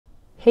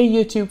Hey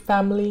YouTube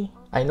family,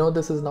 I know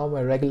this is now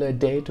my regular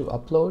day to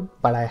upload,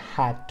 but I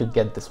had to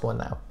get this one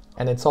out.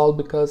 And it's all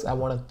because I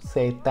want to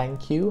say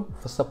thank you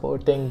for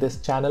supporting this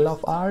channel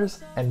of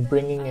ours and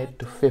bringing it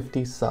to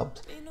 50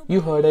 subs.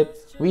 You heard it,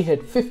 we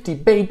hit 50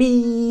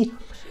 baby!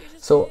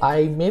 So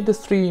I made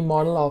this 3D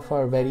model of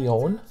our very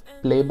own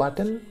play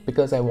button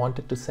because I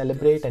wanted to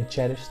celebrate and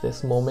cherish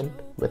this moment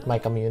with my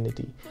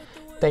community.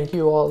 Thank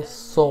you all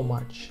so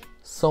much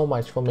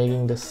for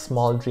making this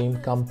small dream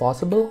come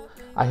possible.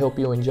 I hope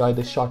you enjoy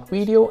this short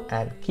video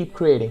and keep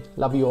creating.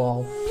 Love you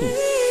all. Peace.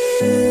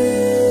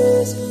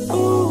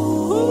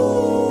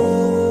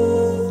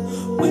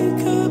 We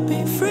could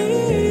be free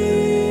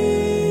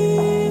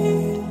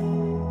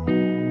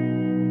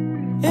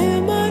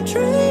in my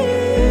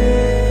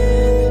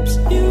dreams.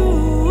 You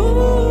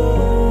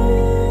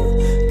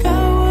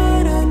got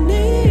what I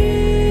need.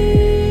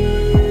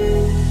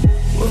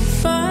 We'll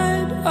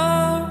find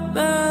our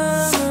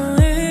memories.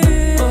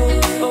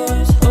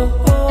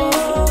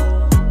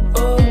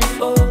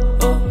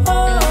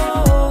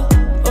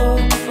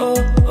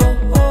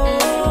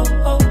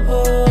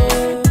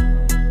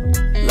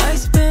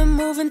 Life's been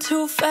moving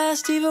too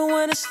fast, even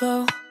when it's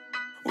slow.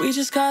 We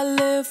just gotta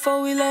live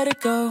before we let it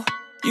go.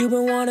 You've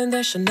been wanting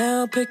that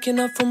Chanel, picking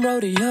up from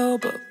rodeo,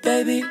 but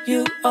baby,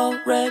 you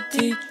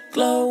already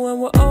glow. When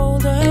we're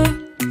older,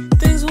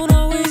 things won't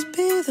always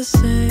be the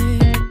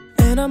same,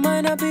 and I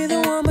might not be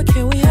the one, but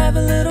can we have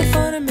a little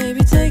fun and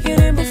maybe take it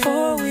in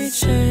before we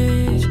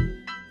change.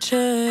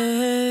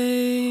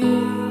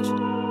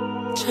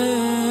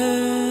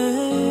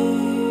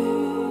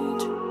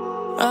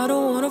 I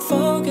don't wanna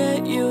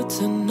forget you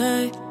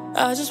tonight,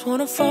 I just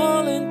wanna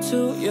fall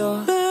into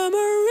your